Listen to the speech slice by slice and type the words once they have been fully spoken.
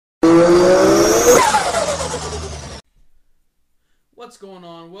What's going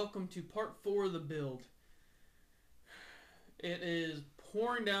on? Welcome to part 4 of the build. It is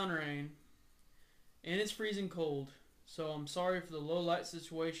pouring down rain and it's freezing cold, so I'm sorry for the low light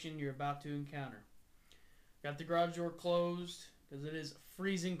situation you're about to encounter. Got the garage door closed because it is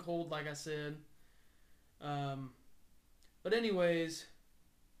freezing cold, like I said. But anyways,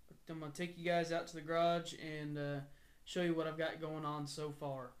 I'm going to take you guys out to the garage and show you what I've got going on so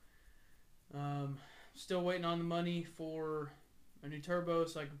far. Still waiting on the money for a new turbo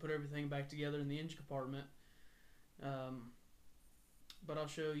so I can put everything back together in the engine compartment. But I'll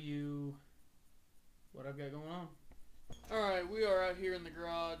show you what I've got going on. Alright, we are out here in the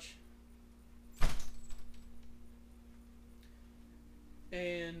garage.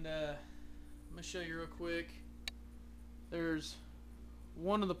 And I'm going to show you real quick. There's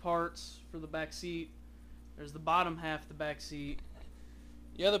one of the parts for the back seat. There's the bottom half of the back seat.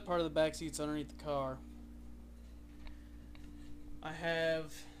 The other part of the back seat's underneath the car. I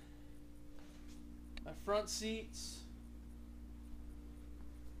have my front seats.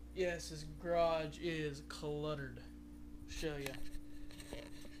 Yes, this garage is cluttered. Show you.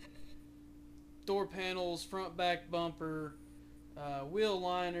 Door panels, front back bumper, wheel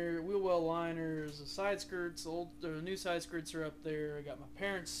well liners, the side skirts, the new side skirts are up there. I got my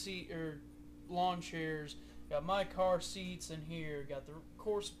parents' seat lawn chairs. Got my car seats in here. Got the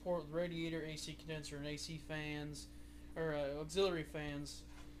core support with radiator, AC condenser, and AC fans, or auxiliary fans.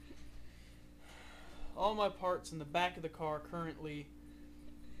 All my parts in the back of the car currently.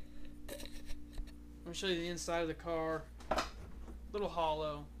 I'm going to show you the inside of the car. Little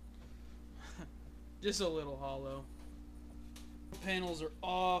hollow. Just a little hollow. Panels are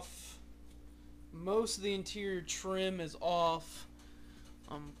off. Most of the interior trim is off.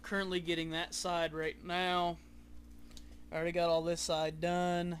 I'm currently getting that side right now. I already got all this side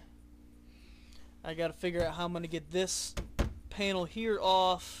done. I got to figure out how I'm going to get this panel here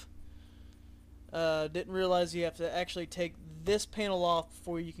off. Didn't realize you have to actually take this panel off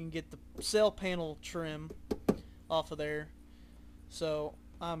before you can get the cell panel trim off of there. So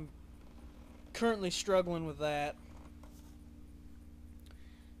I'm currently struggling with that.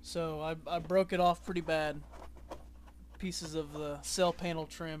 So I broke it off pretty bad. Pieces of the cell panel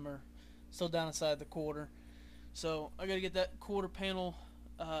trim are still down inside the quarter. So I got to get that quarter panel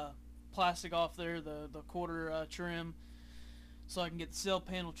plastic off there, the quarter trim, so I can get the cell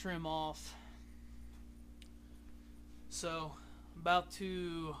panel trim off. So I'll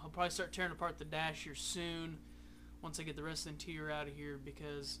probably start tearing apart the dash here soon once I get the rest of the interior out of here,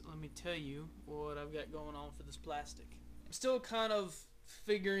 because let me tell you what I've got going on for this plastic. I'm still kind of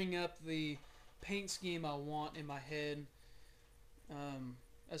figuring up the paint scheme I want in my head.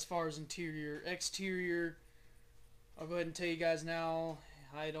 As far as interior, exterior, I'll go ahead and tell you guys now.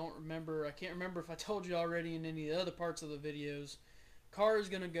 I can't remember if I told you already in any of the other parts of the videos. Car is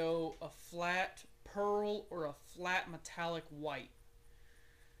going to go a flat pearl or a flat metallic white.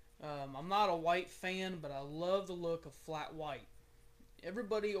 I'm not a white fan, but I love the look of flat white.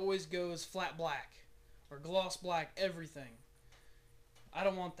 Everybody always goes flat black or gloss black everything. I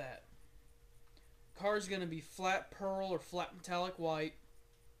don't want that. Car's going to be flat pearl or flat metallic white.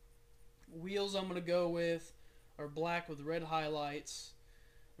 Wheels I'm going to go with are black with red highlights.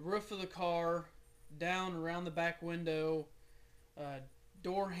 The roof of the car, down around the back window,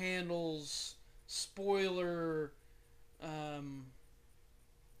 door handles, spoiler,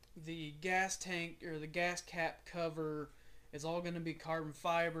 the gas tank or the gas cap cover is all going to be carbon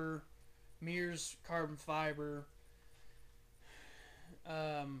fiber. Mirrors carbon fiber.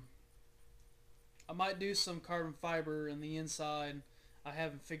 I might do some carbon fiber in the inside. I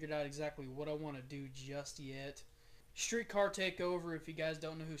haven't figured out exactly what I want to do just yet. Streetcar Takeover, if you guys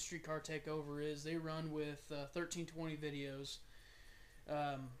don't know who Streetcar Takeover is, they run with 1320 videos.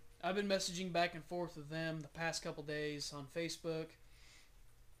 I've been messaging back and forth with them the past couple days on Facebook.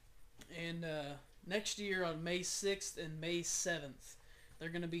 And next year on May 6th and May 7th, they're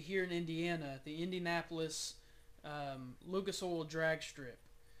going to be here in Indiana at the Indianapolis Lucas Oil Drag Strip,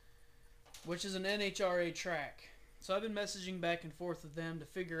 which is an NHRA track. So I've been messaging back and forth with them to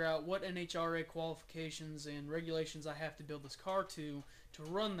figure out what NHRA qualifications and regulations I have to build this car to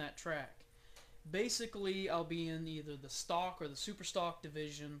run that track. Basically, I'll be in either the stock or the super stock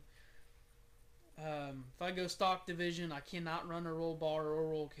division. If I go stock division, I cannot run a roll bar or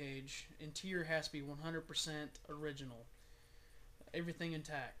roll cage. Interior has to be 100% original. Everything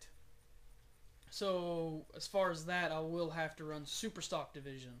intact. So as far as that, I will have to run super stock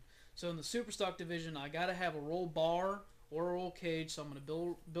division. So in the super stock division, I gotta have a roll bar or a roll cage. So I'm gonna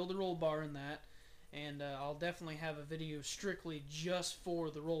build a roll bar in that, and I'll definitely have a video strictly just for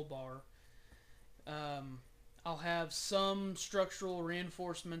the roll bar. I'll have some structural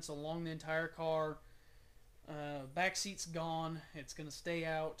reinforcements along the entire car. Back seat's gone. It's going to stay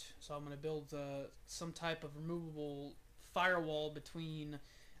out. So I'm going to build some type of removable firewall between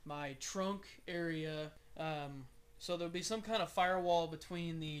my trunk area. So there'll be some kind of firewall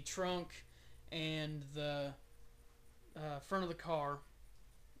between the trunk and the front of the car.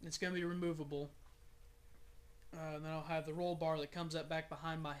 It's going to be removable. Then I'll have the roll bar that comes up back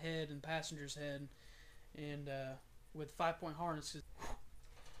behind my head and passenger's head, and with 5-point harnesses.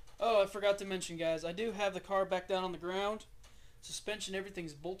 Oh, I forgot to mention, guys, I do have the car back down on the ground. Suspension,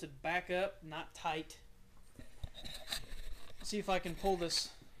 everything's bolted back up, not tight. See if I can pull this.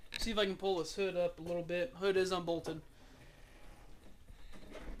 See if I can pull this hood up a little bit. Hood is unbolted.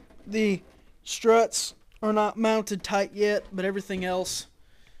 The struts are not mounted tight yet, but everything else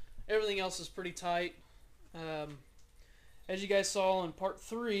is pretty tight. As you guys saw in part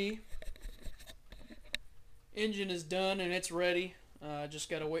 3, engine is done and it's ready. Just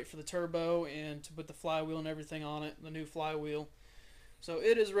gotta wait for the turbo and to put the flywheel and everything on it, the new flywheel. So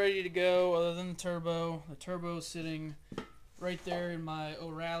it is ready to go. Other than the turbo is sitting right there in my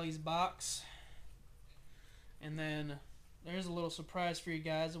O'Reilly's box. And then there's a little surprise for you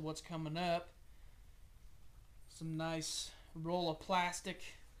guys of what's coming up. Some nice roll of plastic.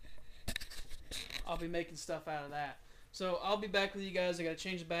 I'll be making stuff out of that. So I'll be back with you guys. I gotta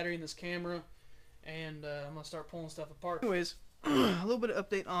change the battery in this camera, and I'm gonna start pulling stuff apart. Anyways, a little bit of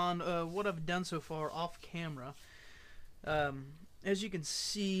update on what I've done so far off camera. As you can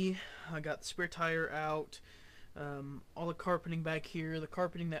see, I got the spare tire out, all the carpeting back here, the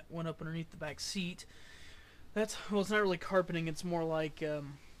carpeting that went up underneath the back seat. Well, it's not really carpeting, it's more like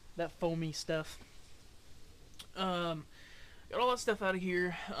that foamy stuff. Got all that stuff out of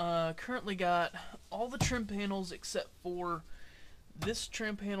here. Currently got all the trim panels except for this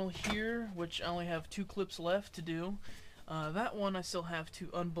trim panel here, which I only have 2 clips left to do. That one I still have to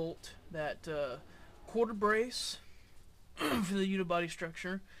unbolt that quarter brace for the unibody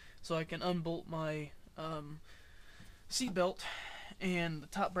structure, so I can unbolt my seat belt and the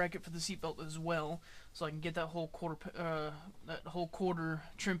top bracket for the seat belt as well, so I can get that whole quarter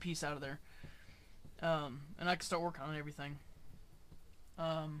trim piece out of there, and I can start working on everything.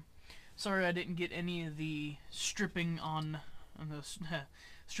 Sorry I didn't get any of the stripping on the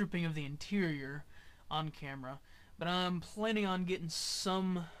stripping of the interior on camera, but I'm planning on getting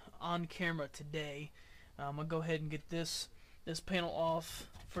some on camera today. I'm gonna go ahead and get this panel off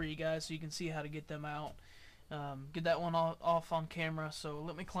for you guys so you can see how to get them out. Get that one off on camera. So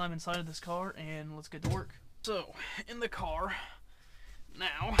let me climb inside of this car and let's get to work. So in the car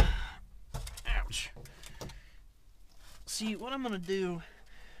now. Ouch. See, what I'm gonna do.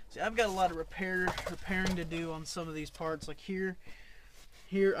 See, I've got a lot of repairing to do on some of these parts. Like here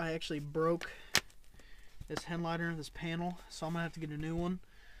I actually broke this headliner, this panel, so I'm gonna have to get a new one.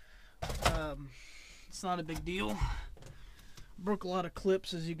 It's not a big deal. Broke a lot of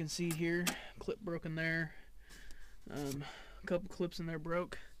clips, as you can see here. Clip broken there. A couple clips in there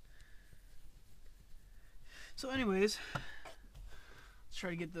broke. So anyways, let's try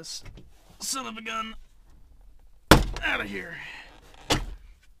to get this son of a gun out of here.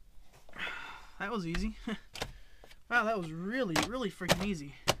 That was easy. Wow, that was really freaking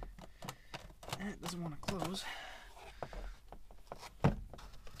easy. It doesn't want to close.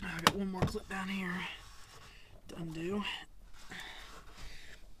 I got one more clip down here to undo.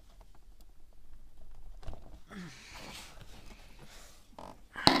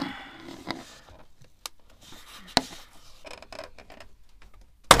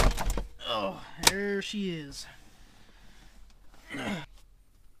 Oh, there she is. I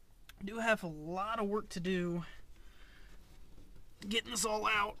do have a lot of work to do getting this all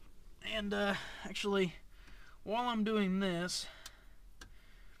out, and actually while I'm doing this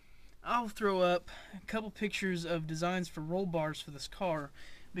I'll throw up a couple pictures of designs for roll bars for this car,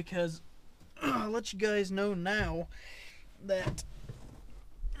 because I'll let you guys know now that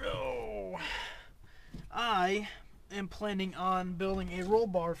I am planning on building a roll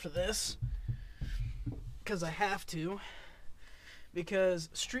bar for this, because I have to. Because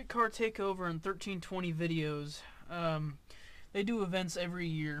Streetcar Takeover and 1320 videos, they do events every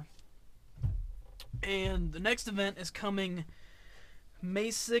year, and the next event is coming May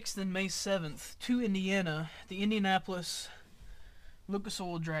 6th and May 7th to Indiana, the Indianapolis Lucas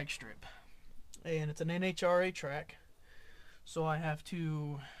Oil Drag Strip, and it's an NHRA track, so I have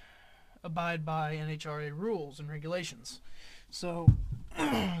to abide by NHRA rules and regulations. So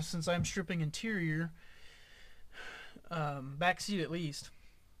since I'm stripping interior, back seat at least,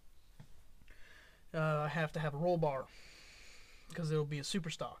 I have to have a roll bar, because it'll be a super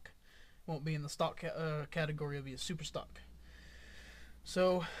stock, Won't be in the stock category, it'll be a super stock.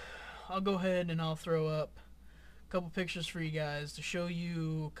 So I'll go ahead and I'll throw up a couple pictures for you guys to show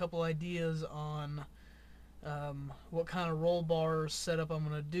you a couple ideas on what kind of roll bar setup I'm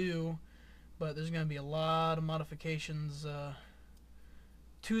going to do. But there's going to be a lot of modifications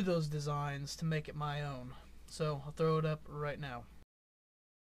to those designs to make it my own. So I'll throw it up right now.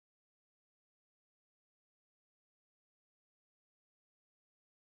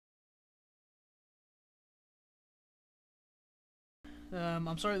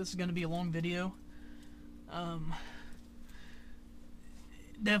 I'm sorry this is going to be a long video.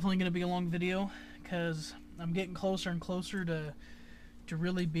 Definitely going to be a long video because I'm getting closer and closer to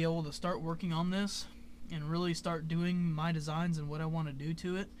really be able to start working on this and really start doing my designs and what I want to do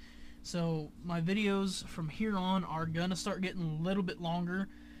to it. So my videos from here on are going to start getting a little bit longer,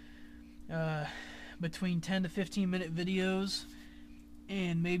 between 10 to 15 minute videos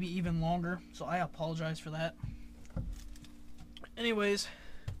and maybe even longer, so I apologize for that. Anyways,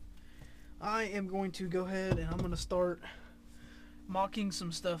 I am going to go ahead and I'm going to start mocking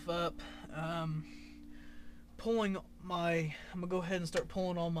some stuff up. I'm going to go ahead and start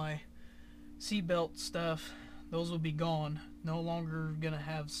pulling all my seatbelt stuff. Those will be gone. No longer going to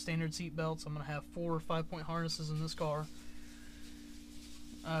have standard seat belts. I'm going to have 4 or 5-point harnesses in this car.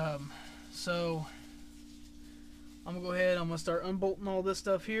 So I'm going to go ahead, I'm going to start unbolting all this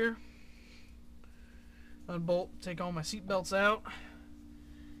stuff here. Unbolt, take all my seat belts out,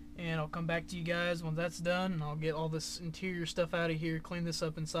 and I'll come back to you guys when that's done, and I'll get all this interior stuff out of here, clean this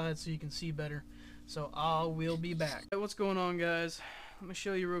up inside so you can see better. So I will be back. Hey, what's going on, guys? Let me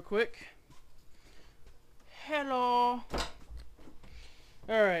show you real quick. Hello.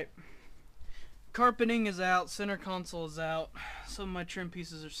 Alright. Carpeting is out, center console is out. Some of my trim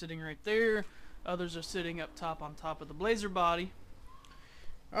pieces are sitting right there. Others are sitting up top on top of the Blazer body.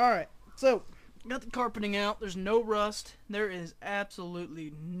 Alright, so got the carpeting out. There's no rust. There is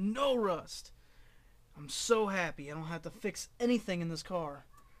absolutely no rust. I'm so happy I don't have to fix anything in this car.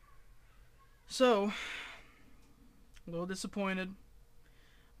 So, a little disappointed.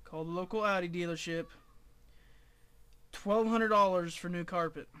 Called the local Audi dealership. $1,200 for new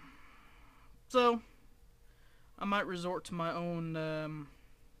carpet. So, I might resort to my own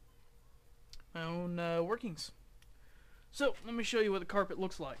workings. So, let me show you what the carpet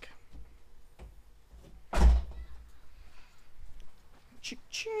looks like.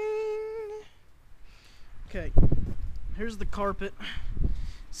 Cha-ching! Okay, here's the carpet.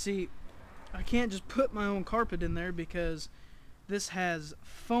 See, I can't just put my own carpet in there because this has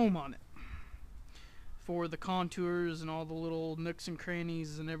foam on it for the contours and all the little nooks and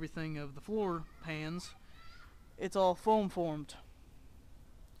crannies and everything of the floor pans. It's all foam formed.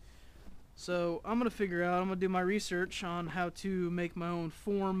 So I'm gonna figure out, I'm gonna do my research on how to make my own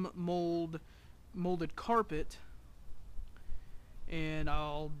molded carpet, and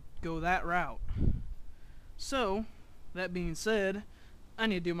I'll go that route. So that being said, I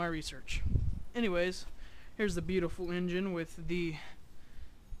need to do my research. Anyways, here's the beautiful engine with the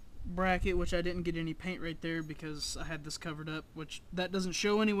bracket, which I didn't get any paint right there because I had this covered up, which that doesn't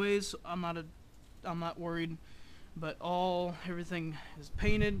show anyways, so I'm not worried. But everything is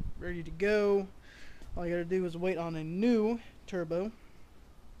painted, ready to go. All you gotta do is wait on a new turbo.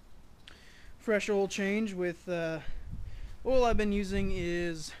 Fresh oil change with oil I've been using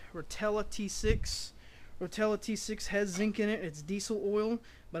is Rotella T6. Rotella T6 has zinc in it. It's diesel oil,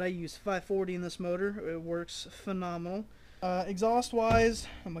 but I use 540 in this motor. It works phenomenal. Exhaust wise,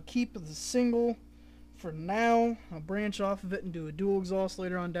 I'm gonna keep the single for now. I'll branch off of it and do a dual exhaust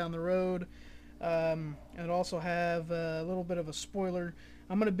later on down the road. And also have a little bit of a spoiler.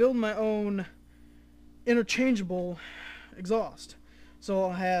 I'm gonna build my own interchangeable exhaust. So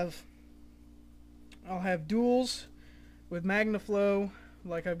I'll have duals with MagnaFlow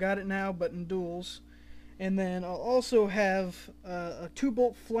like I've got it now, but in duals. And then I'll also have a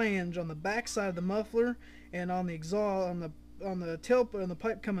 2-bolt flange on the back side of the muffler and on the exhaust, on the tailpipe, on the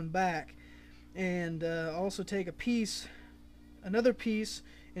pipe coming back. And also take another piece,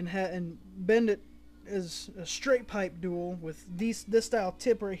 and bend it as a straight pipe dual with this style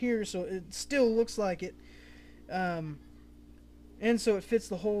tip right here, so it still looks like it. And so it fits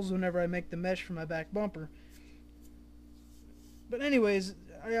the holes whenever I make the mesh for my back bumper. But anyways,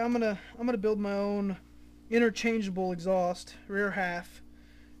 I'm gonna build my own interchangeable exhaust, rear half.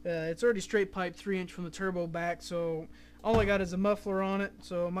 It's already straight pipe 3-inch from the turbo back, so all I got is a muffler on it,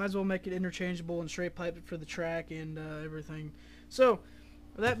 so might as well make it interchangeable and straight pipe it for the track and everything. So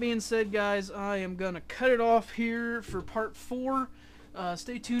with that being said, guys, I am gonna cut it off here for part 4.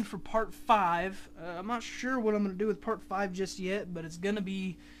 Stay tuned for part 5. I'm not sure what I'm gonna do with part 5 just yet, but it's gonna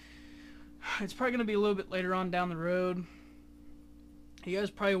be It's probably going to be a little bit later on down the road. You guys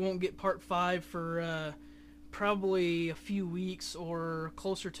probably won't get part 5 for probably a few weeks or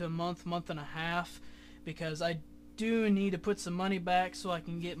closer to a month, month and a half, because I do need to put some money back so I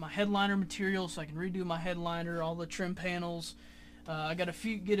can get my headliner material, so I can redo my headliner, all the trim panels. I got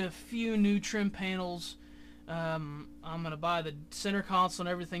to get a few new trim panels. I'm going to buy the center console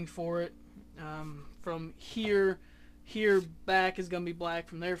and everything for it. From here back is going to be black.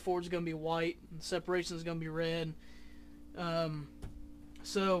 From there forward is going to be white. And separation is going to be red.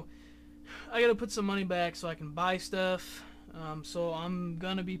 So I got to put some money back so I can buy stuff. So I'm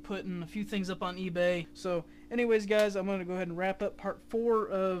going to be putting a few things up on eBay. So anyways, guys, I'm going to go ahead and wrap up part 4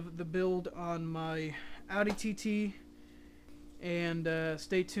 of the build on my Audi TT. And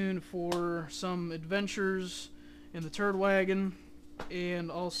stay tuned for some adventures in the turd wagon,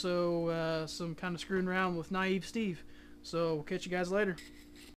 and also some kind of screwing around with Naive Steve. So we'll catch you guys later.